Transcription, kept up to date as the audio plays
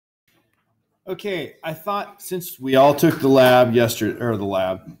Okay, I thought since we all took the lab yesterday, or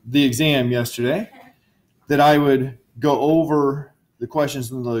the exam yesterday, that I would go over the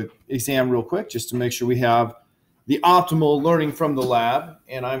questions in the exam real quick just to make sure we have the optimal learning from the lab.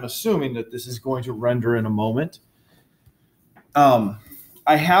 And I'm assuming that this is going to render in a moment. I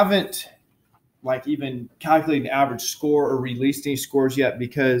haven't even calculated an average score or released any scores yet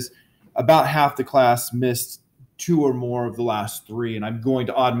because about half the class missed 2 or more of the last 3, and I'm going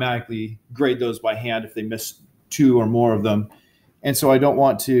to automatically grade those by hand if they miss 2 or more of them. And so I don't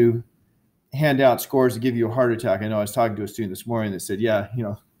want to hand out scores to give you a heart attack. I know I was talking to a student this morning that said, yeah,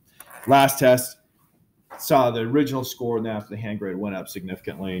 last test saw the original score, and then after the hand grade went up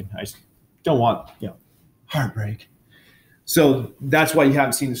significantly. I just don't want, heartbreak. So that's why you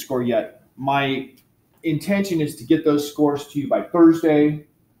haven't seen the score yet. My intention is to get those scores to you by Thursday,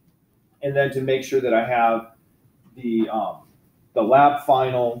 and then to make sure that I have the lab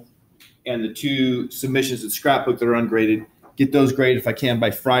final and the 2 submissions at scrapbook that are ungraded, get those graded if I can by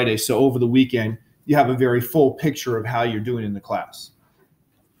Friday. So over the weekend, you have a very full picture of how you're doing in the class.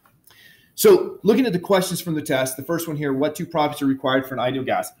 So looking at the questions from the test, the first one here, what 2 properties are required for an ideal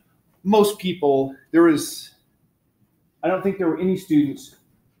gas? Most people, I don't think there were any students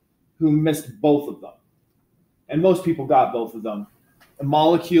who missed both of them. And most people got both of them. The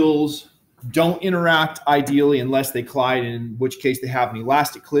molecules don't interact ideally unless they collide, in which case they have an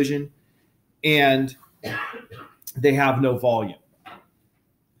elastic collision, and they have no volume.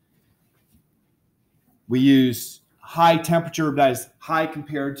 We use high temperature, that is high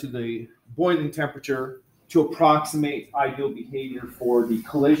compared to the boiling temperature, to approximate ideal behavior for the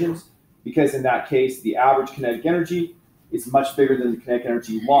collisions, because in that case, the average kinetic energy is much bigger than the kinetic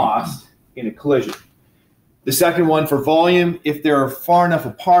energy lost in a collision. The second one for volume, if they're far enough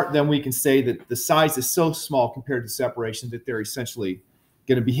apart, then we can say that the size is so small compared to separation that they're essentially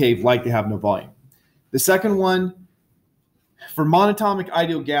going to behave like they have no volume. The second one, for monatomic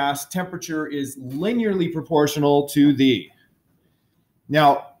ideal gas, temperature is linearly proportional to the.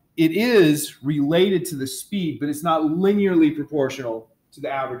 Now, it is related to the speed, but it's not linearly proportional to the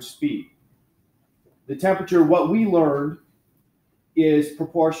average speed. The temperature, what we learned, is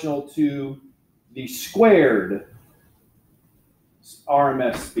proportional to the squared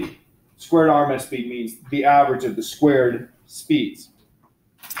RMS speed. Squared RMS speed means the average of the squared speeds.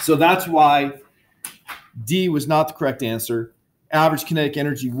 So that's why D was not the correct answer. Average kinetic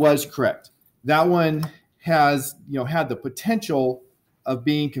energy was correct. That one has, had the potential of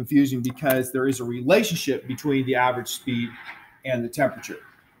being confusing because there is a relationship between the average speed and the temperature,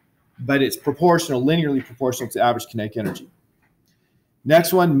 but it's proportional, linearly proportional to average kinetic energy.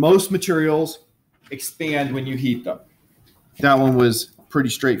 Next one, most materials expand when you heat them. That one was pretty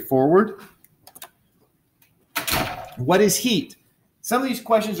straightforward. What is heat? Some of these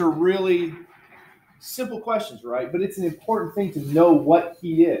questions are really simple questions, right? But it's an important thing to know what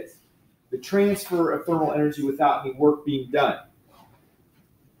heat is. The transfer of thermal energy without any work being done.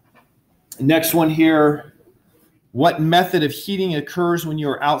 Next one here, what method of heating occurs when you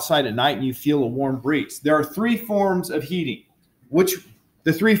are outside at night and you feel a warm breeze? There are 3 forms of heating, which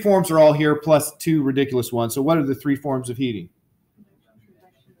the 3 forms are all here plus 2 ridiculous ones. So what are the 3 forms of heating?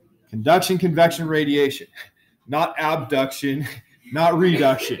 Conduction, convection, radiation. Not abduction, not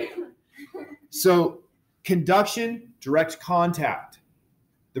reduction. So conduction, direct contact.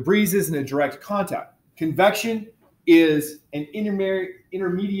 The breeze isn't a direct contact. Convection is an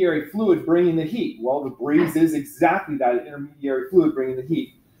intermediary fluid bringing the heat. Well, the breeze is exactly that, intermediary fluid bringing the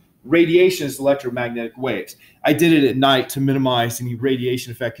heat. Radiation is electromagnetic waves. I did it at night to minimize any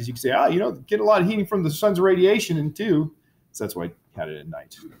radiation effect because you can say, get a lot of heating from the sun's radiation and too. So that's why I had it at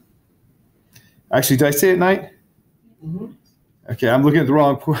night. Actually, did I say at night? Mm-hmm. Okay, I'm looking at the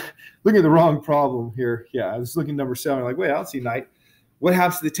wrong problem here. Yeah, I was looking at number 7. I'm like, wait, I don't see night. What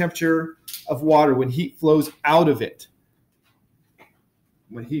happens to the temperature of water when heat flows out of it?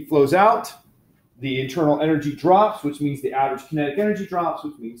 When heat flows out, the internal energy drops, which means the average kinetic energy drops,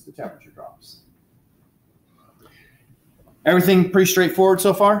 which means the temperature drops. Everything pretty straightforward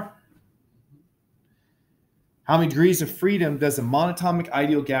so far? How many degrees of freedom does a monatomic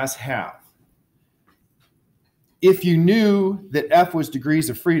ideal gas have? If you knew that F was degrees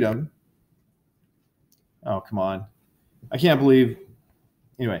of freedom, oh, come on. I can't believe,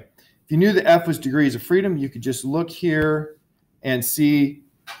 anyway, if you knew that F was degrees of freedom, you could just look here and see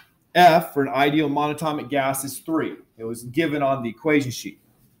F for an ideal monatomic gas is 3. It was given on the equation sheet.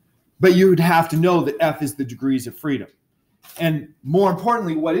 But you would have to know that F is the degrees of freedom. And more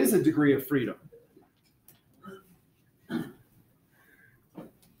importantly, what is a degree of freedom?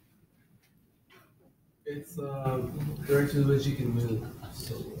 It's direction in which you can move.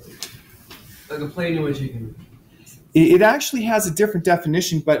 So Like a plane in which you can... It actually has a different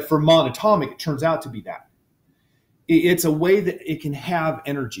definition, but for monatomic, it turns out to be that. It's a way that it can have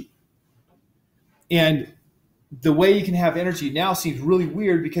energy. And the way you can have energy now seems really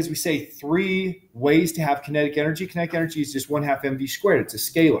weird because we say 3 ways to have kinetic energy. Kinetic energy is just 1/2 mv squared. It's a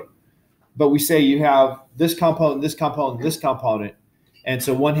scalar. But we say you have this component, this component, this component. And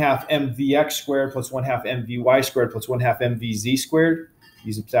so 1/2 mvx squared plus 1/2 mvy squared plus 1/2 mvz squared,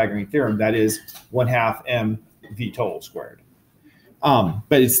 using Pythagorean theorem, that is 1/2 mv total squared.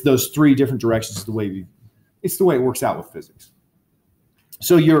 But it's those 3 different directions is the way it's the way it works out with physics.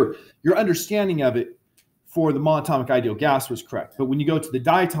 So your understanding of it for the monatomic ideal gas was correct. But when you go to the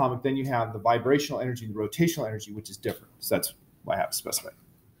diatomic, then you have the vibrational energy and the rotational energy, which is different. So that's why I have to specify.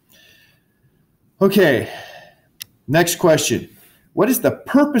 Okay, next question. What is the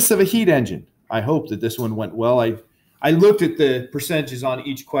purpose of a heat engine? I hope that this one went well. I looked at the percentages on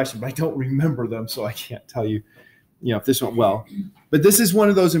each question, but I don't remember them, so I can't tell you, if this went well. But this is one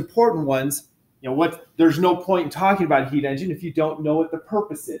of those important ones. There's no point in talking about a heat engine if you don't know what the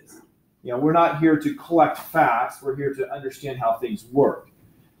purpose is. We're not here to collect facts. We're here to understand how things work.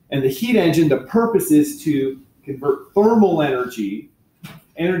 And the heat engine, the purpose is to convert thermal energy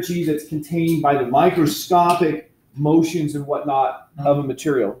that's contained by the microscopic motions and whatnot of a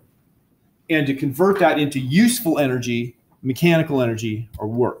material, and to convert that into useful energy, mechanical energy, or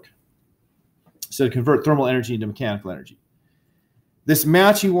work. So to convert thermal energy into mechanical energy. This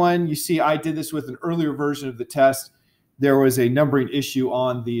matching one, you see, I did this with an earlier version of the test. There was a numbering issue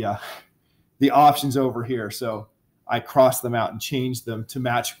on the options over here, so I crossed them out and changed them to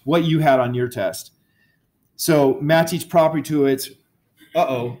match what you had on your test. So match each property to its,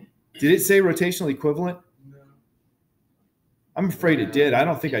 did it say rotational equivalent? No. I'm afraid it did. I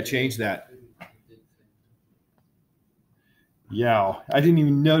don't think I changed that. Yeah, I didn't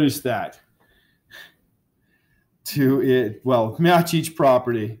even notice that. Match each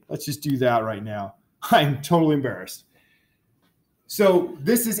property. Let's just do that right now. I'm totally embarrassed. So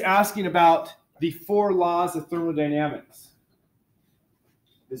this is asking about the 4 laws of thermodynamics.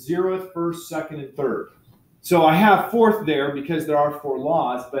 The 0th, 1st, 2nd, and 3rd. So I have 4th there because there are 4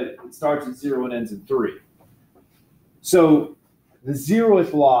 laws, but it starts at 0 and ends in 3. So the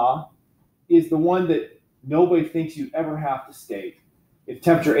 0th law is the one that nobody thinks you ever have to state. If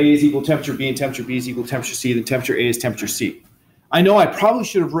temperature A is equal to temperature B and temperature B is equal to temperature C, then temperature A is temperature C. I know I probably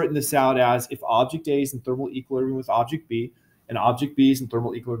should have written this out as if object A is in thermal equilibrium with object B, and object B is in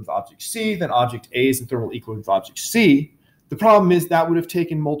thermal equilibrium with object C, then object A is in thermal equilibrium with object C. The problem is that would have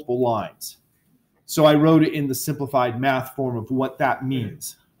taken multiple lines. So I wrote it in the simplified math form of what that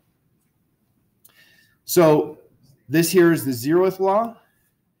means. So this here is the 0th law.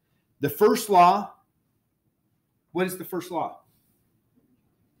 The first law, what is the first law?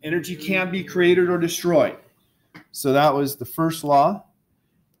 Energy can be created or destroyed. So that was the first law.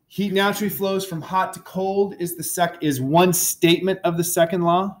 Heat naturally flows from hot to cold is one statement of the second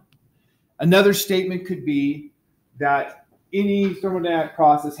law. Another statement could be that any thermodynamic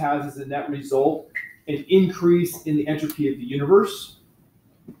process has as a net result an increase in the entropy of the universe.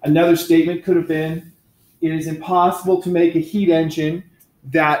 Another statement could have been, it is impossible to make a heat engine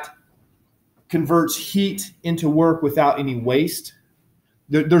that converts heat into work without any waste.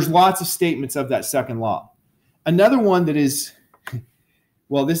 There's lots of statements of that second law. Another one that is,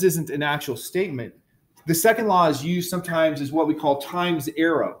 this isn't an actual statement. The second law is used sometimes as what we call times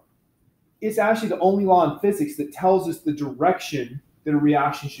arrow. It's actually the only law in physics that tells us the direction that a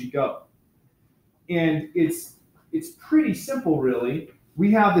reaction should go. And it's pretty simple, really.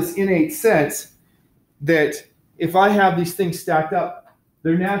 We have this innate sense that if I have these things stacked up,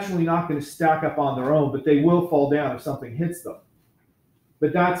 they're naturally not going to stack up on their own, but they will fall down if something hits them.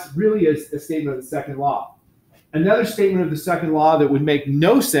 But that's really a statement of the second law. Another statement of the second law that would make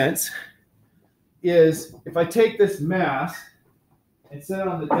no sense is if I take this mass and set it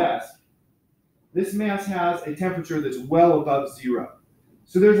on the desk, this mass has a temperature that's well above 0.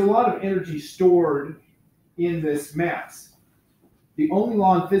 So there's a lot of energy stored in this mass. The only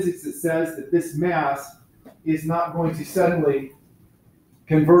law in physics that says that this mass is not going to suddenly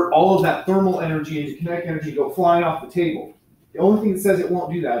convert all of that thermal energy into kinetic energy and go flying off the table. The only thing that says it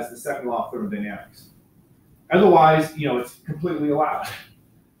won't do that is the second law of thermodynamics. Otherwise, it's completely allowed.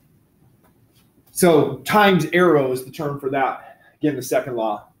 So times arrow is the term for that. Again, the second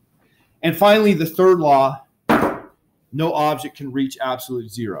law. And finally, the third law, no object can reach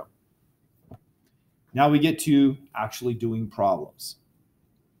absolute 0. Now we get to actually doing problems.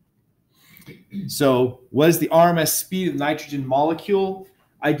 So what is the RMS speed of the nitrogen molecule?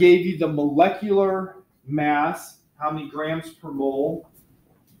 I gave you the molecular mass, how many grams per mole.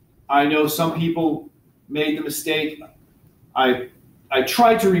 I know some people made the mistake. I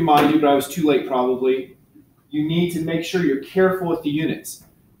tried to remind you, but I was too late probably. You need to make sure you're careful with the units.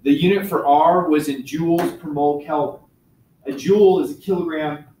 The unit for R was in joules per mole Kelvin. A joule is a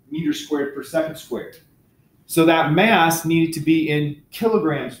kilogram meter squared per second squared. So that mass needed to be in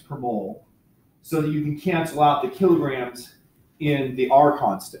kilograms per mole so that you can cancel out the kilograms in the R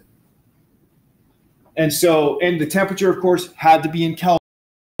constant. And so, and the temperature, of course, had to be in Kelvin.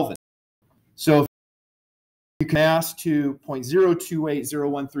 So if you can mass to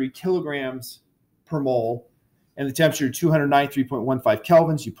 0.028013 kilograms per mole and the temperature 293.15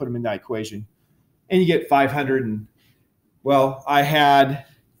 kelvins, you put them in that equation and you get 500. And well, I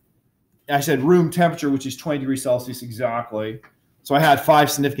said room temperature, which is 20 degrees Celsius exactly. So I had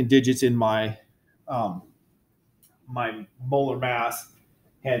 5 significant digits in my my molar mass.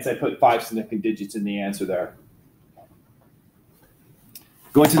 Hence, I put 5 significant digits in the answer there.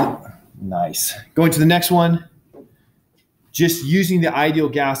 Going to the next one, just using the ideal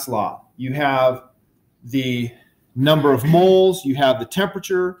gas law. You have the number of moles, you have the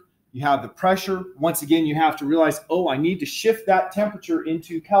temperature, you have the pressure. Once again, you have to realize, oh, I need to shift that temperature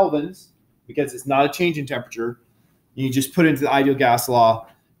into kelvins because it's not a change in temperature. You just put it into the ideal gas law,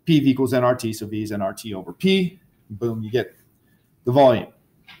 P equals nRT, so V is nRT over P. Boom, you get the volume.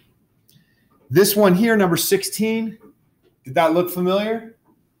 This one here, number 16, did that look familiar?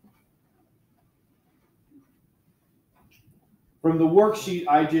 From the worksheet,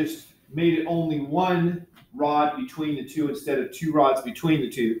 I just made it only one rod between the two instead of 2 rods between the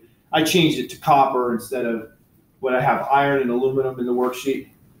two. I changed it to copper instead of what I have iron and aluminum in the worksheet.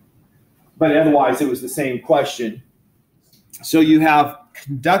 But otherwise, it was the same question. So you have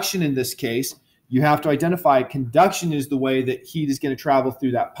conduction in this case. You have to identify conduction is the way that heat is going to travel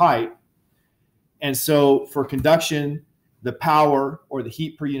through that pipe. And so for conduction, the power or the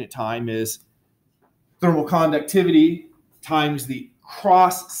heat per unit time is thermal conductivity times the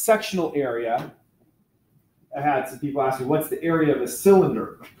cross-sectional area. I had some people ask me, what's the area of a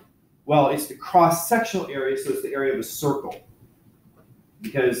cylinder? Well, it's the cross-sectional area, so it's the area of a circle,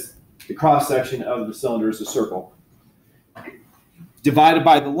 because the cross-section of the cylinder is a circle. Divided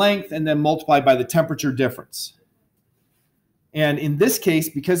by the length and then multiplied by the temperature difference. And in this case,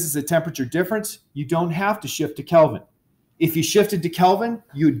 because it's a temperature difference, you don't have to shift to Kelvin. If you shifted to Kelvin,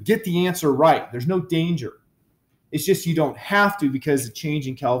 you'd get the answer right. There's no danger. It's just you don't have to because the change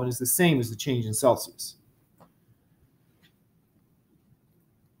in Kelvin is the same as the change in Celsius.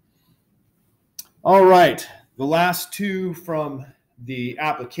 All right, the last two from the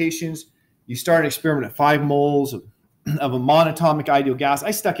applications. You start an experiment at 5 moles of a monatomic ideal gas.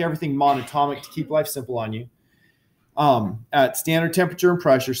 I stuck everything monatomic to keep life simple on you. At standard temperature and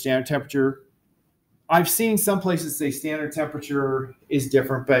pressure, standard temperature, I've seen some places say standard temperature is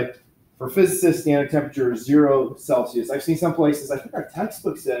different, but for physicists, standard temperature is 0 Celsius. I've seen some places, I think our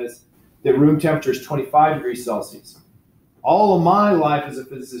textbook says that room temperature is 25 degrees Celsius. All of my life as a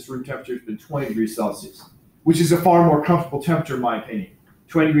physicist, room temperature has been 20 degrees Celsius, which is a far more comfortable temperature in my opinion.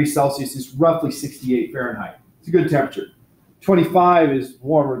 20 degrees Celsius is roughly 68 Fahrenheit. It's a good temperature. 25 is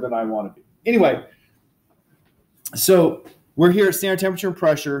warmer than I want to be. Anyway, so we're here at standard temperature and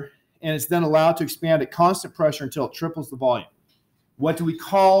pressure, and it's then allowed to expand at constant pressure until it triples the volume. What do we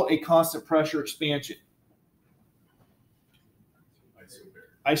call a constant pressure expansion?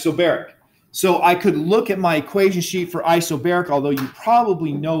 Isobaric. So I could look at my equation sheet for isobaric, although you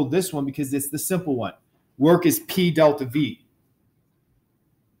probably know this one because it's the simple one. Work is P delta V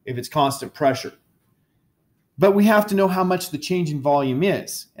if it's constant pressure. But we have to know how much the change in volume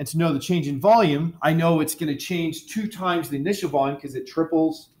is. And to know the change in volume, I know it's going to change 2 times the initial volume because it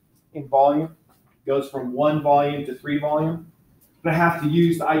triples in volume, goes from 1 volume to 3 volume. But I have to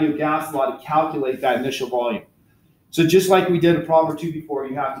use the ideal gas law to calculate that initial volume. So just like we did a problem or two before,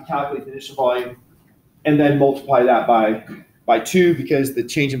 you have to calculate the initial volume and then multiply that by 2 because the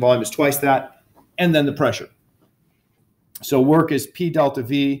change in volume is twice that, and then the pressure. So work is P delta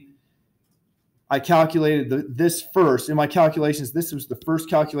V. I calculated this first. In my calculations, this was the first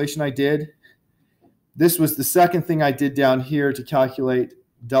calculation I did. This was the second thing I did down here to calculate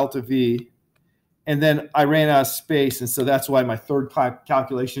delta V. And then I ran out of space, and so that's why my third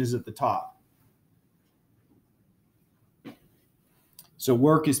calculation is at the top. So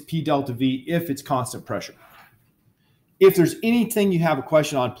work is P delta V if it's constant pressure. If there's anything you have a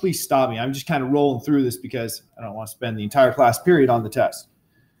question on, please stop me. I'm just kind of rolling through this because I don't want to spend the entire class period on the test.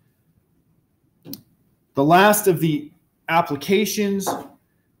 The last of the applications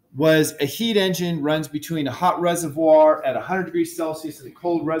was a heat engine runs between a hot reservoir at 100 degrees Celsius and a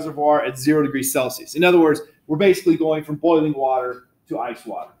cold reservoir at 0 degrees Celsius. In other words, we're basically going from boiling water to ice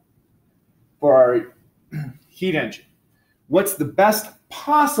water. for our heat engine. What's the best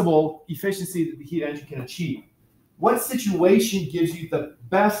possible efficiency that the heat engine can achieve? What situation gives you the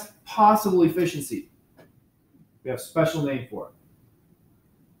best possible efficiency? We have a special name for it.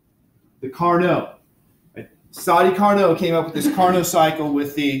 The Carnot. Saudi Carnot came up with this Carnot cycle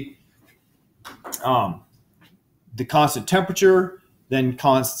with the constant temperature, then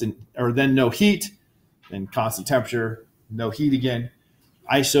no heat, then constant temperature, no heat again,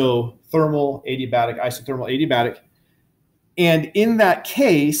 isothermal adiabatic. And in that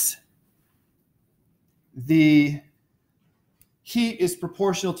case, the heat is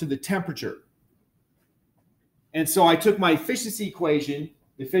proportional to the temperature. And so I took my efficiency equation.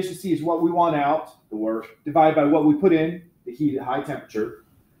 The efficiency is what we want out, the work, divided by what we put in, the heat at high temperature.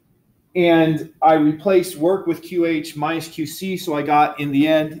 And I replaced work with QH minus QC. So I got, in the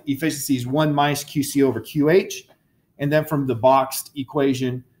end, efficiency is 1 minus QC over QH. And then from the boxed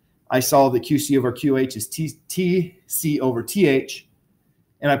equation, I saw that QC over QH is TC over TH.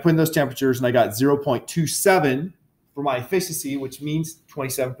 And I put in those temperatures, and I got 0.27 for my efficiency, which means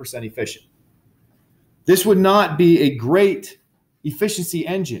 27% efficient. This would not be a great efficiency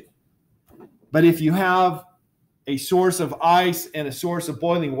engine. But if you have a source of ice and a source of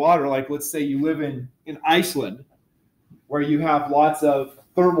boiling water, like let's say you live in Iceland, where you have lots of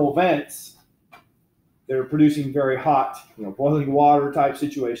thermal vents that are producing very hot, boiling water type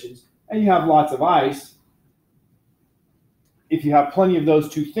situations, and you have lots of ice, if you have plenty of those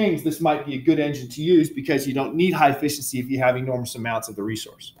two things, this might be a good engine to use because you don't need high efficiency if you have enormous amounts of the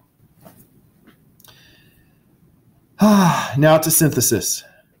resource. Now to synthesis.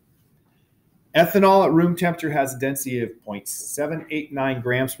 Ethanol at room temperature has a density of 0.789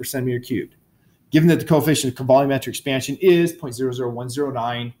 grams per centimeter cubed. Given that the coefficient of volumetric expansion is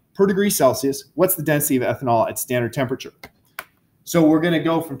 0.00109 per degree Celsius, what's the density of ethanol at standard temperature? So we're going to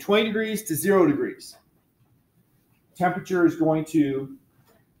go from 20 degrees to 0 degrees. Temperature is going to,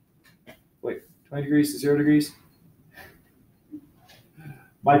 20 degrees to 0 degrees?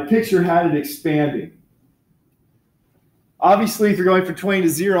 My picture had it expanding. Obviously, if you're going from 20 to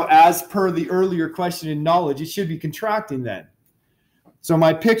 0, as per the earlier question in knowledge, it should be contracting then. So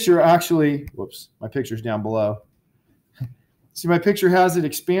my picture actually, my picture's down below. See, my picture has it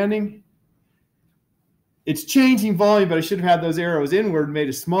expanding. It's changing volume, but I should have had those arrows inward and made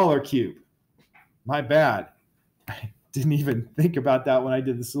a smaller cube. My bad. I didn't even think about that when I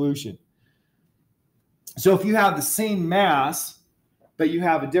did the solution. So if you have the same mass, but you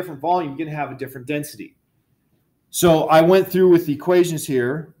have a different volume, you're going to have a different density. So I went through with the equations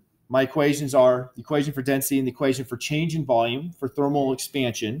here. My equations are the equation for density and the equation for change in volume for thermal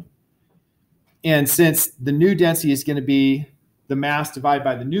expansion. And since the new density is going to be the mass divided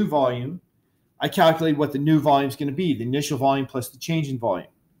by the new volume, I calculated what the new volume is going to be, the initial volume plus the change in volume.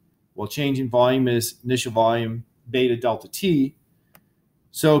 Well, change in volume is initial volume beta delta T.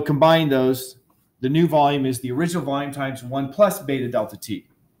 So combine those, the new volume is the original volume times 1 plus beta delta T.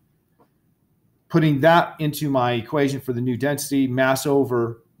 Putting that into my equation for the new density, mass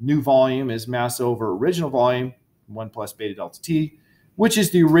over new volume is mass over original volume, 1 plus beta delta T, which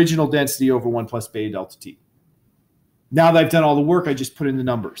is the original density over 1 plus beta delta T. Now that I've done all the work, I just put in the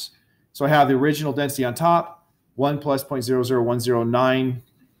numbers. So I have the original density on top, 1 plus 0.00109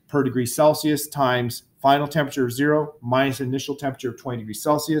 per degree Celsius times final temperature of 0 minus initial temperature of 20 degrees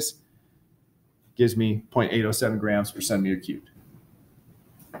Celsius gives me 0.807 grams per centimeter cubed.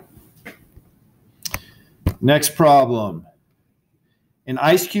 Next problem. An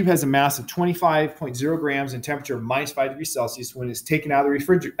ice cube has a mass of 25.0 grams and temperature of minus 5 degrees Celsius when it's taken out of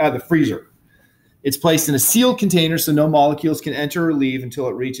the freezer. It's placed in a sealed container so no molecules can enter or leave until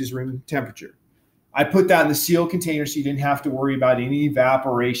it reaches room temperature. I put that in the sealed container so you didn't have to worry about any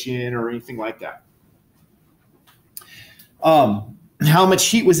evaporation or anything like that. How much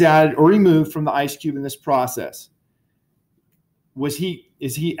heat was added or removed from the ice cube in this process? Is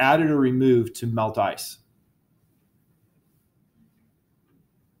heat added or removed to melt ice?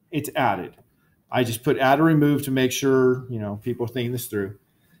 It's added. I just put add or remove to make sure, people are thinking this through.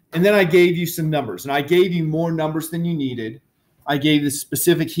 And then I gave you some numbers, and I gave you more numbers than you needed. I gave the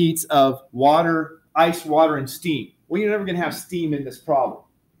specific heats of water, ice, water, and steam. Well, you're never going to have steam in this problem.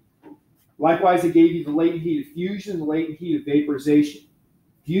 Likewise, I gave you the latent heat of fusion and the latent heat of vaporization.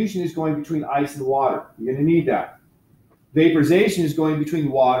 Fusion is going between ice and water. You're going to need that. Vaporization is going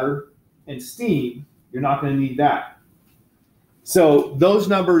between water and steam. You're not going to need that. So those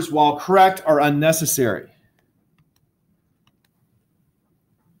numbers, while correct, are unnecessary.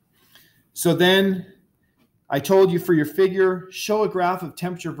 So then I told you for your figure, show a graph of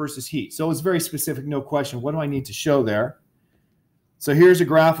temperature versus heat. So it's very specific, no question. What do I need to show there? So here's a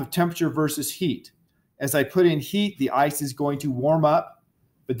graph of temperature versus heat. As I put in heat, the ice is going to warm up,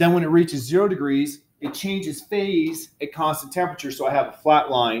 but then when it reaches 0 degrees, it changes phase at constant temperature, so I have a flat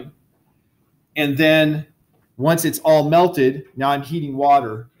line. And then once it's all melted, now I'm heating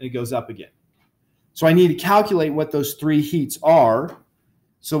water, and it goes up again. So I need to calculate what those three heats are.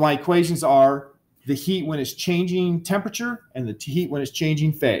 So my equations are the heat when it's changing temperature and the heat when it's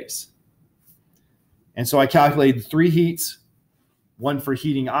changing phase. And so I calculated the three heats, one for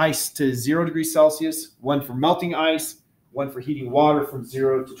heating ice to 0 degrees Celsius, one for melting ice, one for heating water from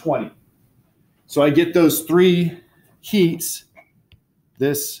 0 to 20. So I get those three heats,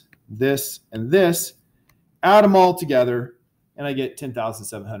 this, and this, add them all together, and I get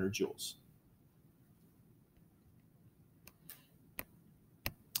 10,700 joules.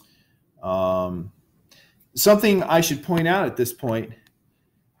 Something I should point out at this point,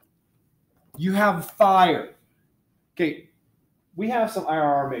 you have fire. Okay, we have some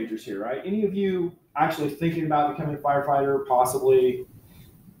IRR majors here, right? Any of you actually thinking about becoming a firefighter, possibly?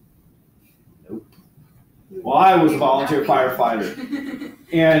 Nope. Well, I was a volunteer firefighter.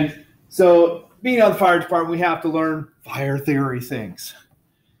 And so being on the fire department, we have to learn fire theory things.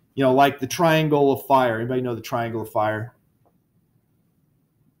 You know, like the triangle of fire. Anybody know the triangle of fire?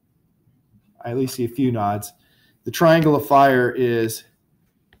 I at least see a few nods. The triangle of fire is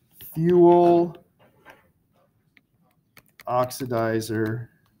fuel, oxidizer,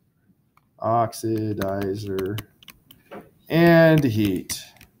 and heat.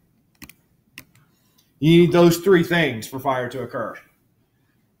 You need those three things for fire to occur.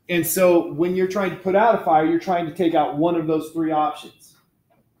 And so when you're trying to put out a fire, you're trying to take out one of those three options.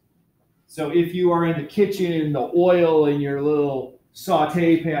 So if you are in the kitchen and the oil in your little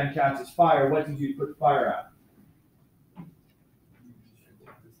saute pan catches fire, what did you put the fire out?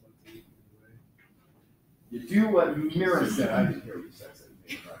 You do what Mira said. I didn't hear what you said.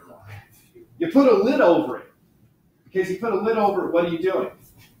 You put a lid over it. Because you put a lid over it, what are you doing?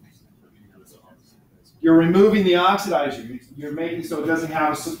 You're removing the oxidizer. You're making so it doesn't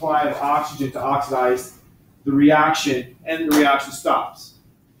have a supply of oxygen to oxidize the reaction, and the reaction stops.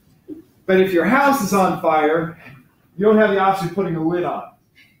 But if your house is on fire, you don't have the option of putting a lid on.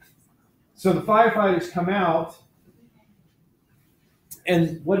 So the firefighters come out,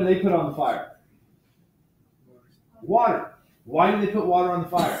 and what do they put on the fire? Water. Why do they put water on the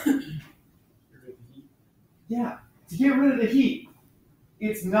fire? Yeah, to get rid of the heat.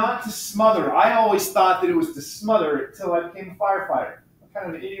 It's not to smother. I always thought that it was to smother until I became a firefighter. What kind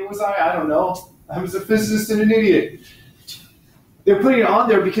of an idiot was I? I don't know. I was a physicist and an idiot. They're putting it on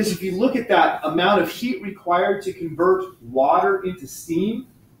there because if you look at that amount of heat required to convert water into steam,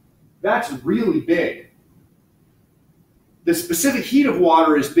 that's really big. The specific heat of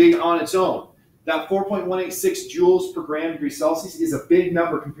water is big on its own. That 4.186 joules per gram degree Celsius is a big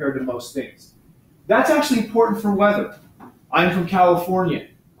number compared to most things. That's actually important for weather. I'm from California.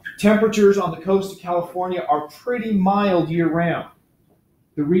 Temperatures on the coast of California are pretty mild year-round.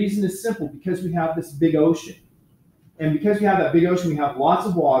 The reason is simple, because we have this big ocean. And because we have that big ocean, we have lots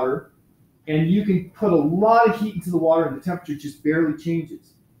of water, and you can put a lot of heat into the water and the temperature just barely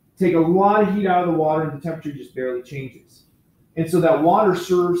changes. Take a lot of heat out of the water and the temperature just barely changes. And so that water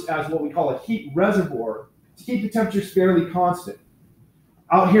serves as what we call a heat reservoir to keep the temperatures fairly constant.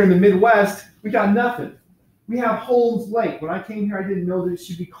 Out here in the Midwest, we got nothing. We have Holmes Lake. When I came here, I didn't know that it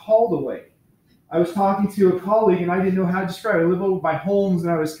should be called a lake. I was talking to a colleague, and I didn't know how to describe it. I live over by Holmes,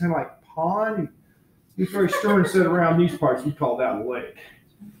 and I was kind of like, pond? And he was very stern and said, around these parts, we call that a lake.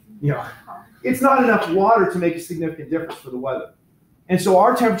 You know, it's not enough water to make a significant difference for the weather. And so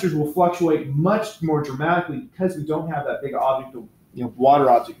our temperatures will fluctuate much more dramatically because we don't have that big object, water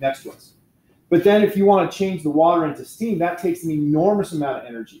object next to us. But then if you want to change the water into steam, that takes an enormous amount of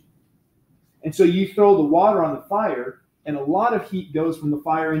energy. And so you throw the water on the fire, and a lot of heat goes from the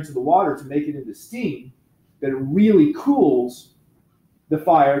fire into the water to make it into steam, that it really cools the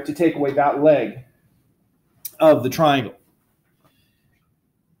fire to take away that leg of the triangle.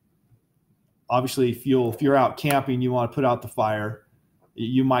 Obviously, if you're out camping, you want to put out the fire,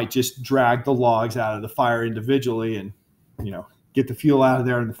 you might just drag the logs out of the fire individually and, get the fuel out of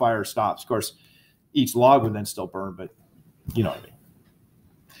there and the fire stops. Of course, each log would then still burn, but you know what I mean.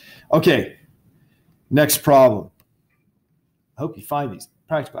 Okay, next problem. I hope you find these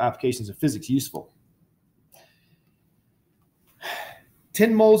practical applications of physics useful.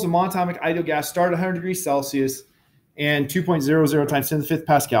 10 moles of monatomic ideal gas start at 100 degrees Celsius and 2.00 times 10 to the 5th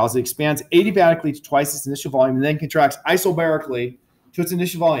pascals. It expands adiabatically to twice its initial volume and then contracts isobarically to its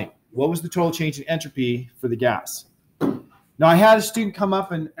initial volume. What was the total change in entropy for the gas? Now, I had a student come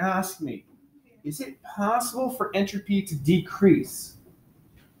up and ask me, is it possible for entropy to decrease?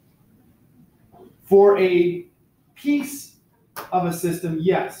 For a piece of a system,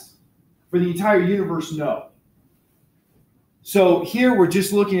 yes. For the entire universe, no. So here we're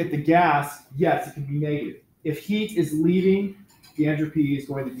just looking at the gas. Yes, it can be negative. If heat is leaving, the entropy is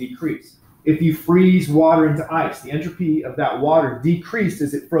going to decrease. If you freeze water into ice, the entropy of that water decreased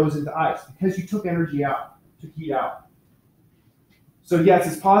as it froze into ice because you took energy out, took heat out. So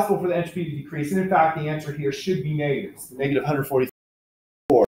yes, it's possible for the entropy to decrease. And in fact, the answer here should be negative. It's negative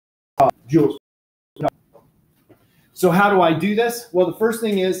 144 joules. So how do I do this? Well, the first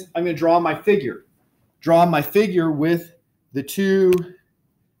thing is I'm going to draw my figure. Draw my figure with the two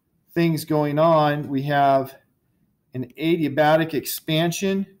things going on. We have an adiabatic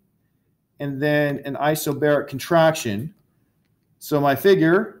expansion and then an isobaric contraction. So my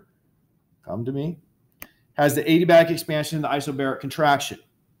figure, come to me, has the adiabatic expansion and the isobaric contraction.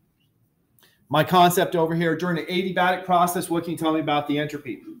 My concept over here, during the adiabatic process, what can you tell me about the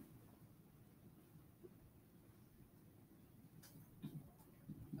entropy?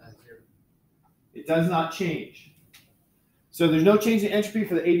 It does not change. So there's no change in entropy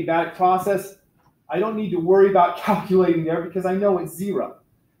for the adiabatic process. I don't need to worry about calculating there because I know it's zero.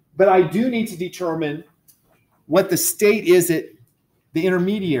 But I do need to determine what the state is at the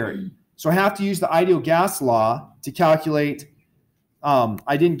intermediary. So I have to use the ideal gas law to calculate.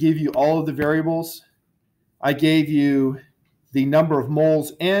 I didn't give you all of the variables. I gave you the number of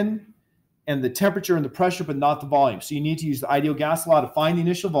moles N and the temperature and the pressure, but not the volume. So you need to use the ideal gas law to find the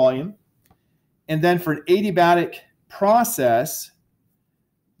initial volume. And then for an adiabatic process,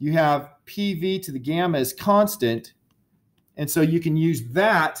 you have PV to the gamma is constant. And so you can use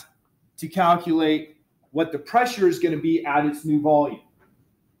that to calculate what the pressure is going to be at its new volume.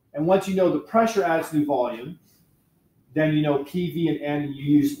 And once you know the pressure at its new volume, then you know PV and N, and you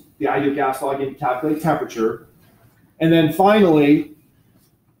use the ideal gas law again to calculate temperature. And then finally,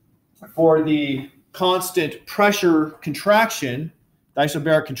 for the constant pressure contraction, the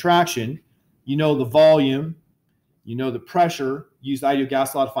isobaric contraction, you know the volume, you know the pressure, use the ideal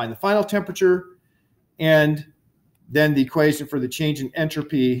gas law to find the final temperature, and then the equation for the change in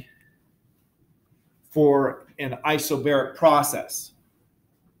entropy for an isobaric process.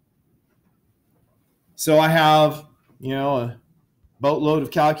 So I have, a boatload of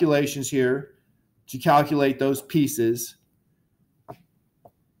calculations here to calculate those pieces.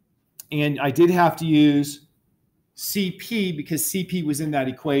 And I did have to use CP because CP was in that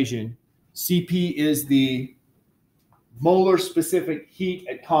equation. CP is the molar specific heat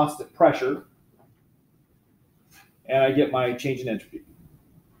at constant pressure. And I get my change in entropy.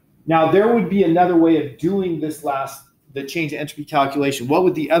 Now, there would be another way of doing this the change in entropy calculation. What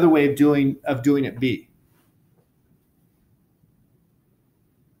would the other way of doing it be?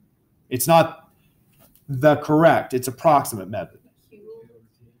 It's not the correct, it's approximate method.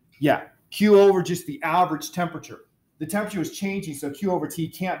 Yeah, Q over just the average temperature. The temperature is changing, so Q over T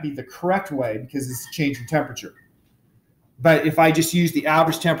can't be the correct way because it's a change in temperature. But if I just use the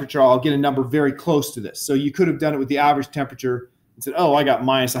average temperature, I'll get a number very close to this. So you could have done it with the average temperature and said, oh, I got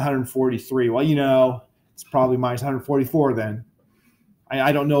minus 143. Well, it's probably minus 144 then.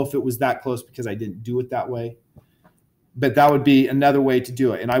 I don't know if it was that close because I didn't do it that way. But that would be another way to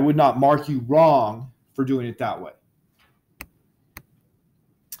do it. And I would not mark you wrong for doing it that way.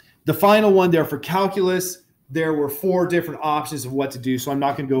 The final one there for calculus, there were 4 different options of what to do. So I'm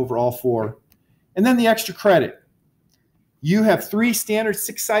not going to go over all 4. And then the extra credit. You have 3 standard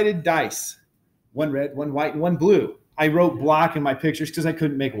 6-sided dice. 1 red, 1 white, and 1 blue. I wrote black in my pictures because I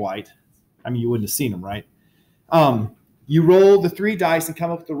couldn't make white. I mean, you wouldn't have seen them, right? You roll the 3 dice and come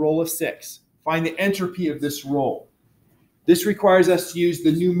up with a roll of 6. Find the entropy of this roll. This requires us to use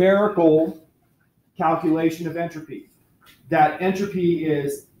the numerical calculation of entropy. That entropy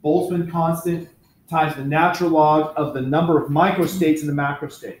is Boltzmann constant times the natural log of the number of microstates in the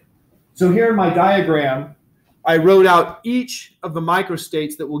macrostate. So here in my diagram, I wrote out each of the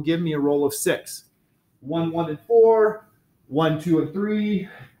microstates that will give me a roll of 6. 1, 1, and 4, 1, 2, and 3,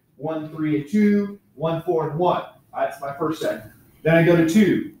 1, 3, and 2, 1, 4, and 1. That's my first set. Then I go to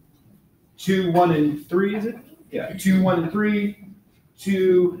 2. 2, 1, and 3, is it? Yeah, 2, 1, and 3,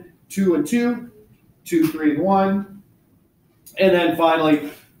 2, 2, and 2, 2, 3, and 1. And then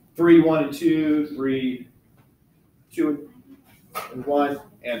finally, 3, 1, and 2, 3, 2, and 1,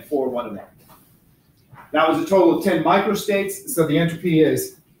 and 4, 1, and 1. That was a total of 10 microstates. So the entropy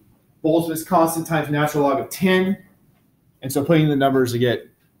is Boltzmann's constant times natural log of 10. And so putting in the numbers, I get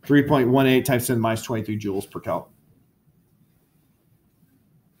 3.18 times 10 to the minus 23 joules per Kelvin.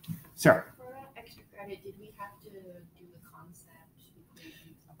 Sarah. For that extra credit, did we have to do the concept?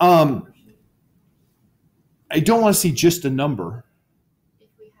 I don't want to see just a number. If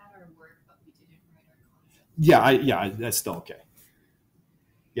we had our work, but we didn't write our concept. Yeah, that's still okay.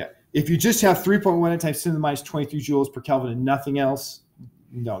 Yeah, if you just have 3.1 times 10 to the minus 23 joules per Kelvin and nothing else,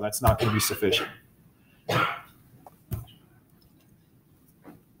 no, that's not going to be sufficient.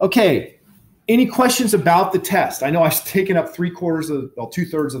 Okay, any questions about the test? I know I've taken up 2/3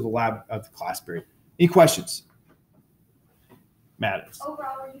 of the lab of the class period. Any questions? Matt?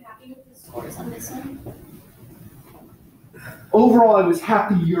 Overall, were you happy with the scores on this one? Overall, I was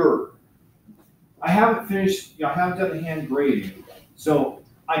happier. I haven't finished, I haven't done the hand grading, so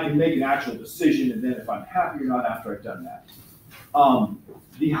I can make an actual decision, and then if I'm happy or not after I've done that.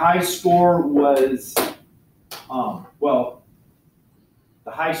 The high score was,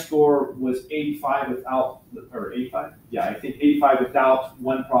 the high score was 85 without, or 85? Yeah, I think 85 without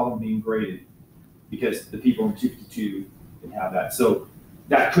one problem being graded, because the people in 252 didn't have that. So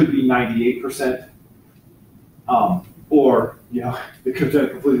that could be 98%. Or, they could have done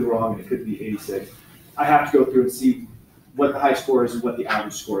it completely wrong and it could be 86. I have to go through and see what the high score is and what the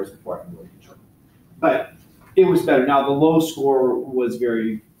average score is before I can really determine. But it was better. Now, the low score was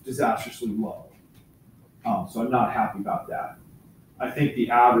very disastrously low. So I'm not happy about that. I think the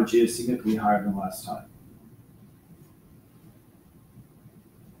average is significantly higher than last time.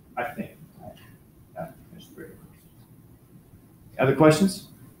 I think. Other questions?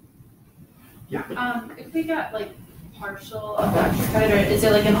 Yeah. If we got like partial of the extra credit, or is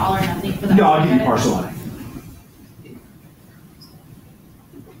it like an all or nothing for that? No, I'll give you partial on it.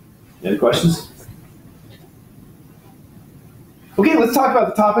 Any other questions? Okay, let's talk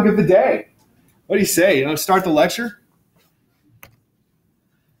about the topic of the day. What do you say? Start the lecture?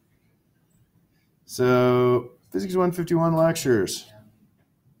 So, Physics 151 lectures.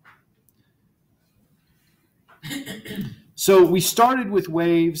 So we started with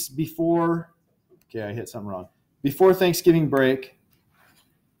waves before, okay, I hit something wrong. Before Thanksgiving break.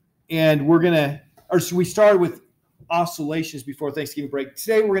 And so we started with oscillations before Thanksgiving break.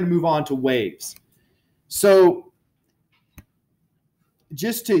 Today we're going to move on to waves. So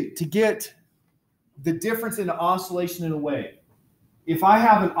just to get the difference in an oscillation and a wave. If I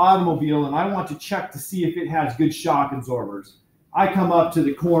have an automobile and I want to check to see if it has good shock absorbers, I come up to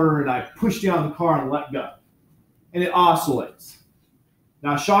the corner and I push down the car and let go. And it oscillates.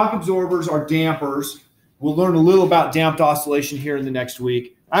 Now, shock absorbers are dampers. We'll learn a little about damped oscillation here in the next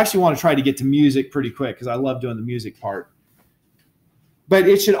week. I actually want to try to get to music pretty quick because I love doing the music part. But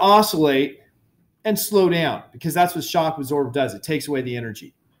it should oscillate and slow down because that's what shock absorber does. It takes away the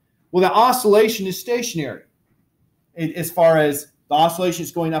energy. Well, the oscillation is stationary as far as the oscillation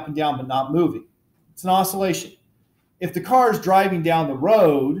is going up and down but not moving. It's an oscillation. If the car is driving down the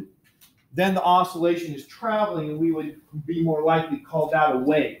road, then the oscillation is traveling, and we would be more likely to call that a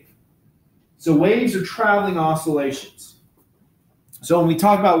wave. So waves are traveling oscillations. So when we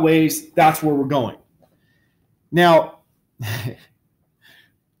talk about waves, that's where we're going. Now,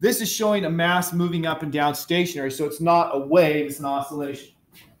 this is showing a mass moving up and down stationary, so it's not a wave, it's an oscillation.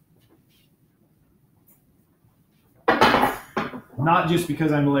 Not just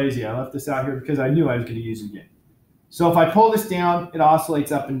because I'm lazy. I left this out here because I knew I was going to use it again. So if I pull this down, it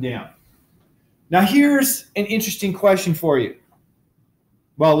oscillates up and down. Now, here's an interesting question for you.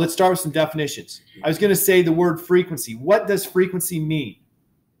 Well, let's start with some definitions. I was going to say the word frequency. What does frequency mean?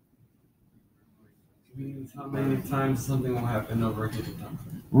 It means how many times something will happen over a given time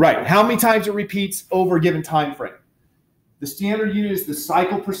frame. Right. How many times it repeats over a given time frame. The standard unit is the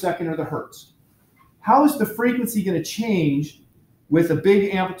cycle per second or the hertz. How is the frequency going to change with a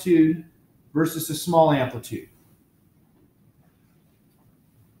big amplitude versus a small amplitude?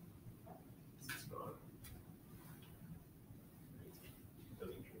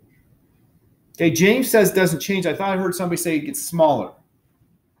 Okay, James says doesn't change. I thought I heard somebody say it gets smaller.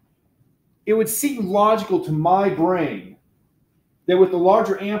 It would seem logical to my brain that with the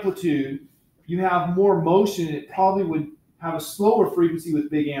larger amplitude, you have more motion, and it probably would have a slower frequency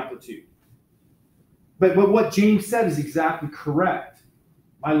with big amplitude. But what James said is exactly correct.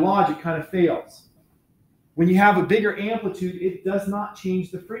 My logic kind of fails. When you have a bigger amplitude, it does not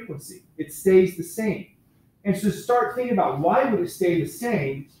change the frequency. It stays the same. And so start thinking about why would it stay the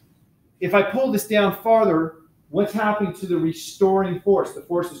same? If I pull this down farther, what's happening to the restoring force? The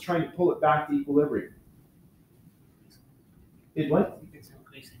force is trying to pull it back to equilibrium. It what?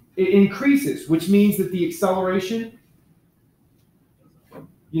 It increases, which means that the acceleration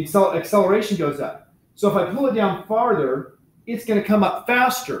goes up. So if I pull it down farther, it's going to come up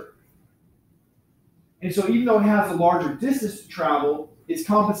faster. And so even though it has a larger distance to travel, it's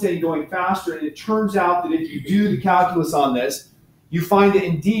compensating going faster. And it turns out that if you do the calculus on this, you find that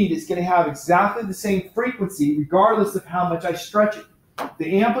indeed it's going to have exactly the same frequency regardless of how much I stretch it.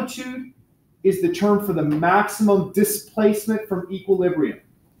 The amplitude is the term for the maximum displacement from equilibrium.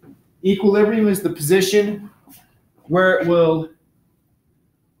 Equilibrium is the position where it will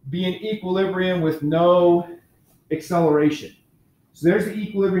be in equilibrium with no acceleration. So there's the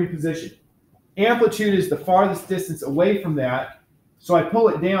equilibrium position. Amplitude is the farthest distance away from that. So I pull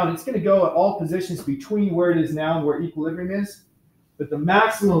it down. It's going to go at all positions between where it is now and where equilibrium is. But the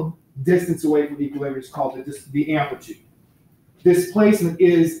maximum distance away from equilibrium is called the amplitude. Displacement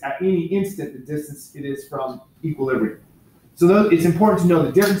is at any instant the distance it is from equilibrium. So it's important to know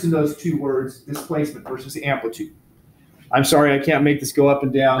the difference in those two words, displacement versus amplitude. I'm sorry I can't make this go up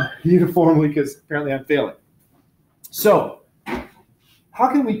and down uniformly because apparently I'm failing. So how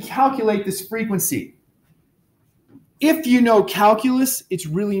can we calculate this frequency? If you know calculus, it's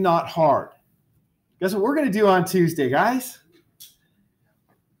really not hard. Guess what we're going to do on Tuesday, guys?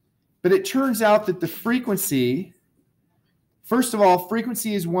 But it turns out that the frequency, first of all,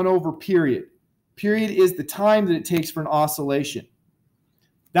 frequency is 1 over period. Period is the time that it takes for an oscillation.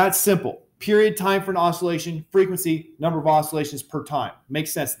 That's simple. Period, time for an oscillation, frequency, number of oscillations per time.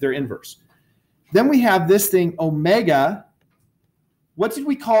 Makes sense. They're inverse. Then we have this thing, omega. What did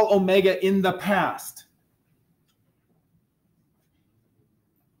we call omega in the past?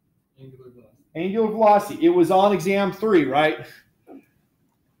 Angular velocity. Angular velocity. It was on exam 3, right?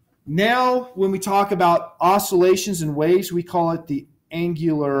 Now, when we talk about oscillations and waves, we call it the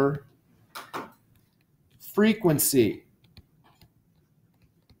angular frequency.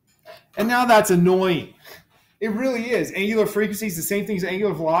 And now that's annoying. It really is. Angular frequency is the same thing as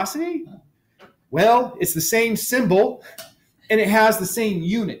angular velocity? Well, it's the same symbol, and it has the same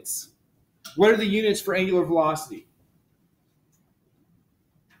units. What are the units for angular velocity?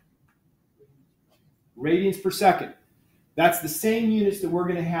 Radians per second. That's the same units that we're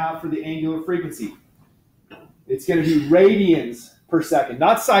going to have for the angular frequency. It's going to be radians per second,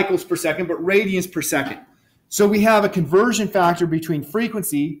 not cycles per second, but radians per second. So we have a conversion factor between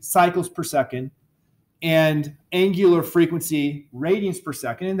frequency, cycles per second, and angular frequency, radians per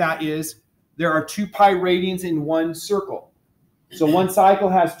second, and that is there are 2 pi radians in one circle. So one cycle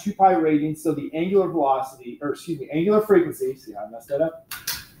has 2 pi radians, so the angular velocity, or excuse me, angular frequency, see how I messed that up?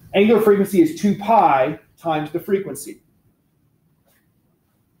 Angular frequency is 2 pi times the frequency.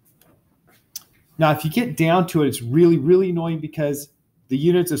 Now, if you get down to it, it's really, really annoying because the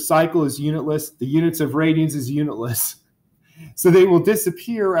units of cycle is unitless. The units of radians is unitless. So they will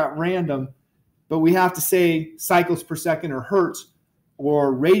disappear at random, but we have to say cycles per second or hertz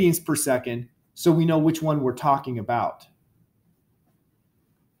or radians per second so we know which one we're talking about.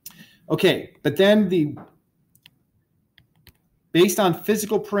 Okay, but then based on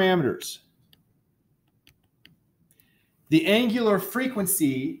physical parameters, the angular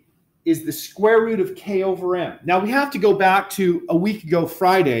frequency is the square root of k over m. Now we have to go back to a week ago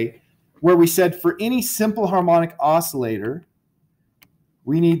Friday where we said for any simple harmonic oscillator,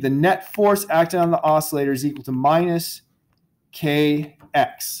 we need the net force acting on the oscillator is equal to minus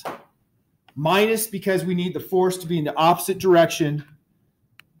kx. Minus because we need the force to be in the opposite direction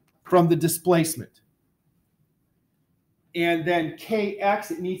from the displacement. And then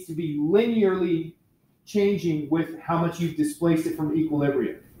kx, it needs to be linearly changing with how much you've displaced it from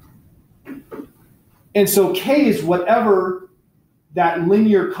equilibrium. And so k is whatever that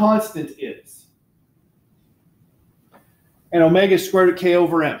linear constant is. And omega is square root of k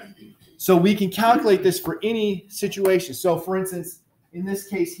over m. So we can calculate this for any situation. So for instance, in this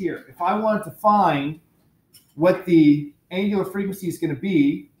case here, if I wanted to find what the angular frequency is going to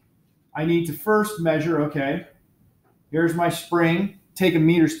be, I need to first measure, okay, here's my spring, take a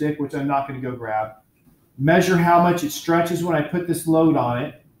meter stick, which I'm not going to go grab, measure how much it stretches when I put this load on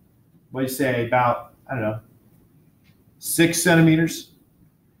it. What do you say, about, I don't know, 6 centimeters?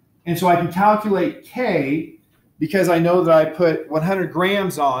 And so I can calculate K because I know that I put 100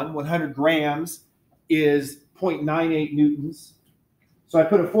 grams on. 100 grams is 0.98 newtons. So I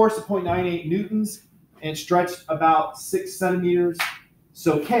put a force of 0.98 newtons and stretched about 6 centimeters.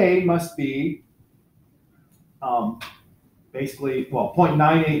 So K must be basically, well,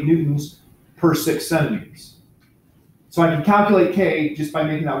 0.98 newtons per 6 centimeters. So I can calculate K just by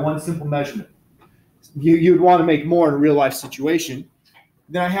making that one simple measurement. You'd want to make more in a real life situation.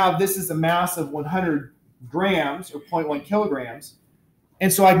 Then I have this is a mass of 100 grams or 0.1 kilograms.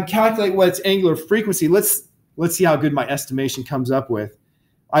 And so I can calculate what its angular frequency. Let's see how good my estimation comes up with.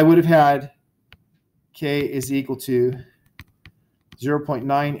 I would have had K is equal to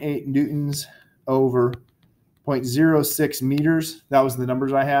 0.98 newtons over 0.06 meters. That was the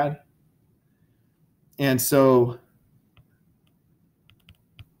numbers I had. And so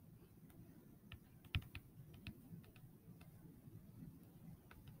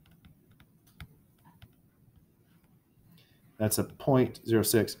That's a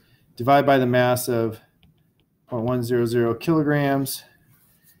 0.06. Divide by the mass of 0.100 kilograms.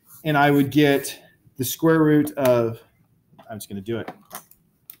 And I would get the square root of, I'm just going to do it.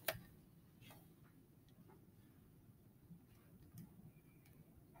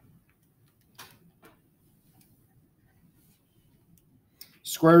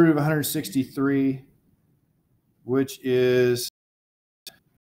 Square root of 163, which is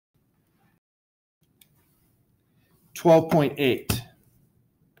 12.8.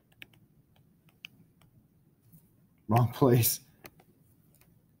 Wrong place.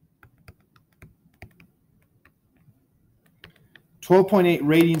 12.8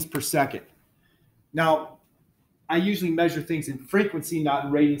 radians per second. Now, I usually measure things in frequency, not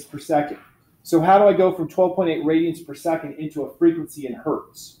in radians per second. So how do I go from 12.8 radians per second into a frequency in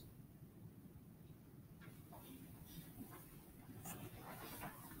hertz?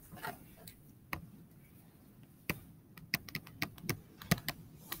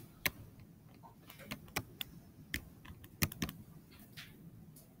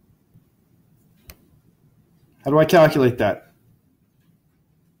 How do I calculate that?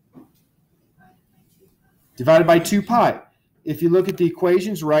 Divided by 2 pi. If you look at the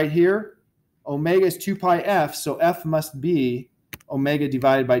equations right here, omega is 2 pi f, so f must be omega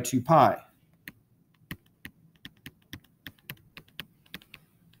divided by 2 pi.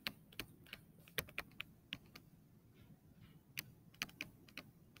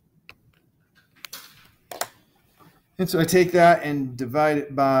 And so I take that and divide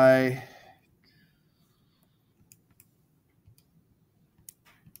it by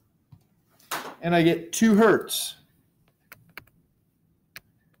and I get 2 hertz.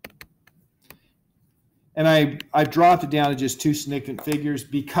 And I dropped it down to just 2 significant figures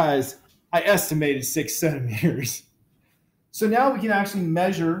because I estimated 6 centimeters. So now we can actually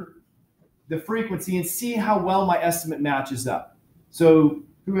measure the frequency and see how well my estimate matches up. So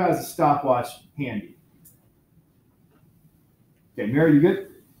who has a stopwatch handy? Okay, Mary, you good?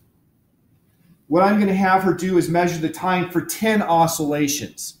 What I'm going to have her do is measure the time for 10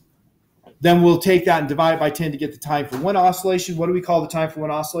 oscillations. Then we'll take that and divide it by 10 to get the time for 1 oscillation. What do we call the time for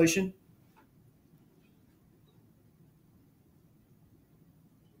 1 oscillation?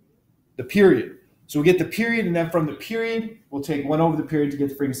 The period. So we'll get the period, and then from the period, we'll take 1 over the period to get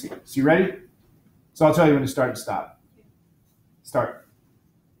the frequency. So you ready? So I'll tell you when to start and stop. Start.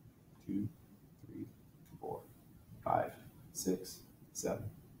 2, 3, 4, 5, 6, 7,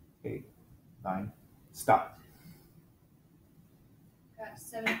 8, 9. Stop.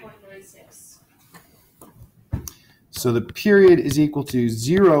 7.96. So the period is equal to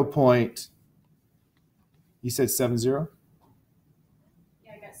 0. You said 70? Yeah,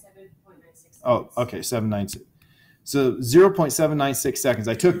 I got 7.96. Oh, okay, 796. So 0.796 seconds.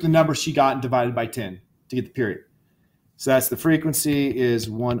 I took the number she got and divided by 10 to get the period. So that's the frequency is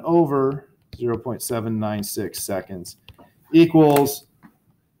 1 over 0.796 seconds equals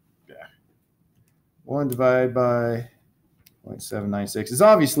 1 divided by 0.796. It's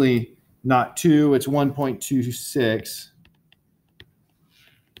obviously not 2, it's 1.26.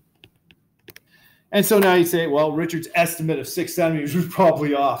 And so now you say, well, Richard's estimate of 6 centimeters was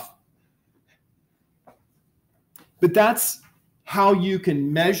probably off. But that's how you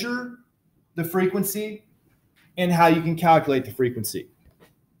can measure the frequency and how you can calculate the frequency.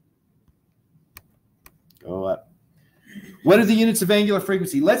 Go up. What are the units of angular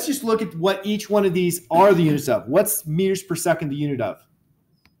frequency? Let's just look at what each one of these are the units of. What's meters per second the unit of?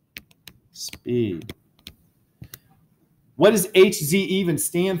 Speed. What does Hz even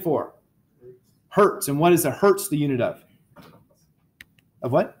stand for? Hertz. And what is a hertz the unit of?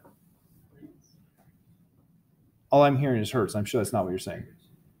 Of what? All I'm hearing is hertz. I'm sure that's not what you're saying.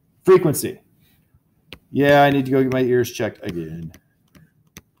 Frequency. Yeah, I need to go get my ears checked again.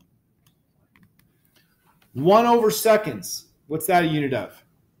 1 over seconds. What's that a unit of?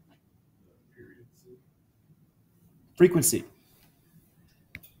 Frequency.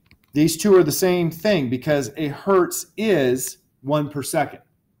 These two are the same thing because a hertz is 1 per second.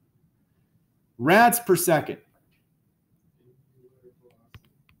 Rads per second.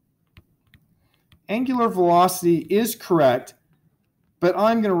 Angular velocity is correct, but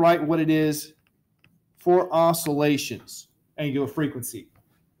I'm going to write what it is for oscillations, angular frequency.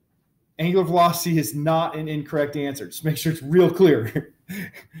 Angular velocity is not an incorrect answer. Just make sure it's real clear.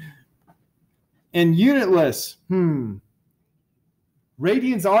 And unitless.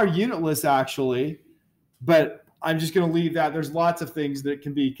 Radians are unitless, actually, but I'm just going to leave that. There's lots of things that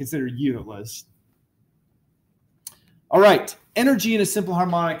can be considered unitless. All right, energy in a simple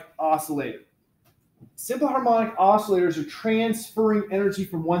harmonic oscillator. Simple harmonic oscillators are transferring energy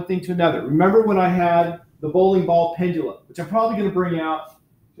from one thing to another. Remember when I had the bowling ball pendulum, which I'm probably going to bring out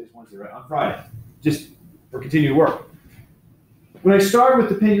on Friday, just for continued work. When I started with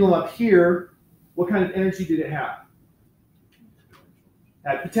the pendulum up here, what kind of energy did it have?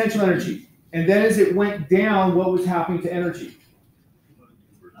 Had potential energy. And then as it went down, what was happening to energy?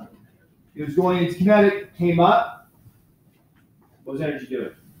 It was going into kinetic, came up. What was energy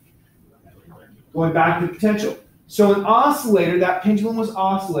doing? Going back to potential. So an oscillator, that pendulum was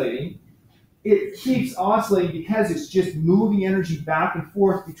oscillating. It keeps oscillating because it's just moving energy back and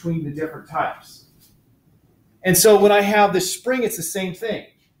forth between the different types. And so when I have the spring, it's the same thing.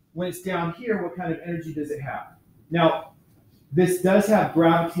 When it's down here, what kind of energy does it have? Now, this does have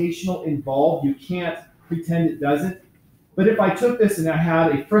gravitational involved. You can't pretend it doesn't. But if I took this and I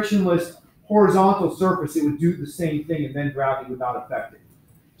had a frictionless horizontal surface, it would do the same thing, and then gravity would not affect it.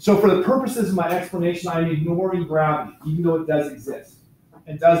 So for the purposes of my explanation, I'm ignoring gravity, even though it does exist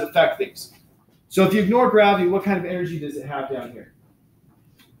and does affect things. So if you ignore gravity, what kind of energy does it have down here?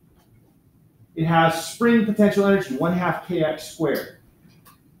 It has spring potential energy, 1/2 kx squared.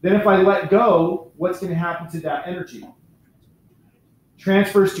 Then if I let go, what's going to happen to that energy?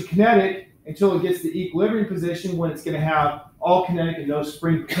 Transfers to kinetic until it gets to equilibrium position, when it's going to have all kinetic and no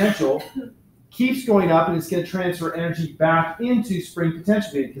spring potential. Keeps going up, and it's going to transfer energy back into spring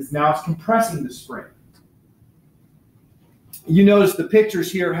potential because now it's compressing the spring. You notice the pictures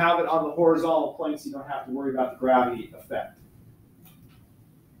here have it on the horizontal plane, so you don't have to worry about the gravity effect.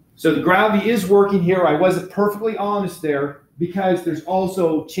 So the gravity is working here. I wasn't perfectly honest there because there's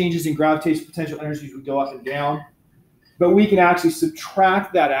also changes in gravitational potential energy as we go up and down. But we can actually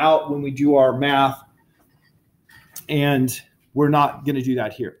subtract that out when we do our math, and we're not going to do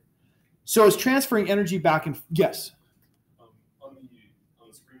that here. So it's transferring energy back and yes. On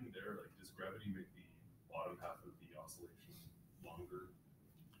the screen there, like, does gravity make the bottom half of the oscillation longer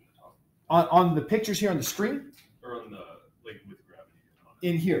than the top? On the pictures here on the screen? Or on the, like, with gravity on it?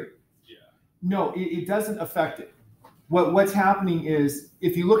 In here? Yeah. No, it doesn't affect it. What's happening is,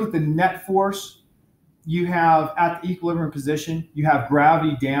 if you look at the net force, you have at the equilibrium position, you have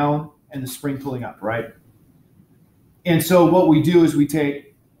gravity down and the spring pulling up, right? And so what we do is we take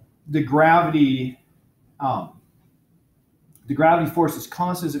the gravity force is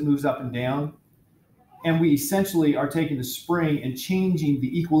constant as it moves up and down, and we essentially are taking the spring and changing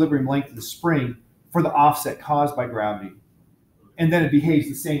the equilibrium length of the spring for the offset caused by gravity, and then it behaves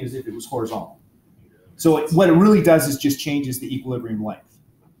the same as if it was horizontal. So what it really does is just changes the equilibrium length.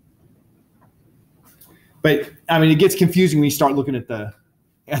 But I mean, it gets confusing when you start looking at the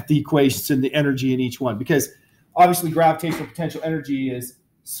equations and the energy in each one, because obviously gravitational potential energy is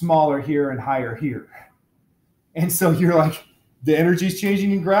smaller here and higher here. And so you're like, the energy is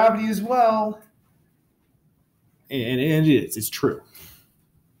changing in gravity as well. And it is, it's true.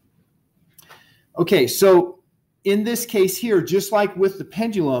 Okay, so in this case here, just like with the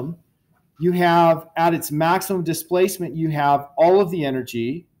pendulum, you have at its maximum displacement, you have all of the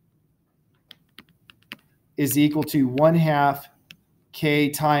energy is equal to 1/2 k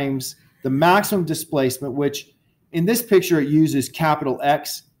times the maximum displacement, which in this picture, it uses capital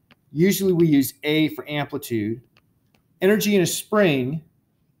X. Usually we use A for amplitude. Energy in a spring,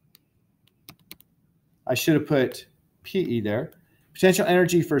 I should have put PE there. Potential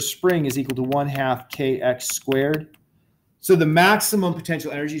energy for a spring is equal to 1/2 kx squared. So the maximum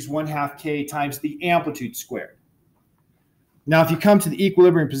potential energy is 1/2 k times the amplitude squared. Now, if you come to the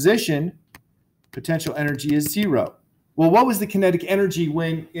equilibrium position, potential energy is 0. Well, what was the kinetic energy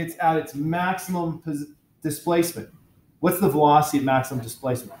when it's at its maximum displacement? What's the velocity at maximum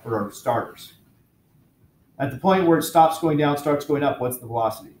displacement for our starters? At the point where it stops going down, starts going up, what's the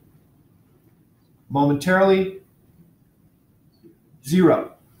velocity? Momentarily,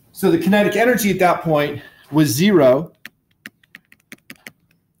 0. So the kinetic energy at that point was 0.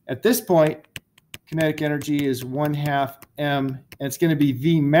 At this point, kinetic energy is 1/2 m, and it's going to be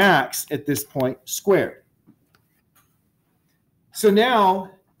V max at this point squared. So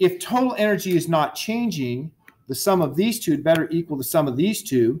now, if total energy is not changing, the sum of these two had better equal the sum of these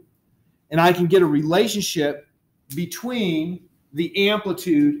two, and I can get a relationship between the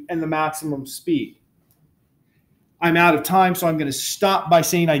amplitude and the maximum speed. I'm out of time, so I'm going to stop by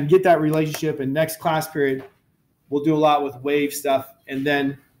saying I can get that relationship, and next class period, we'll do a lot with wave stuff, and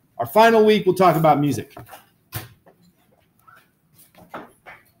then our final week, we'll talk about music.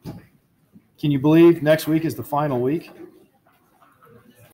 Can you believe next week is the final week?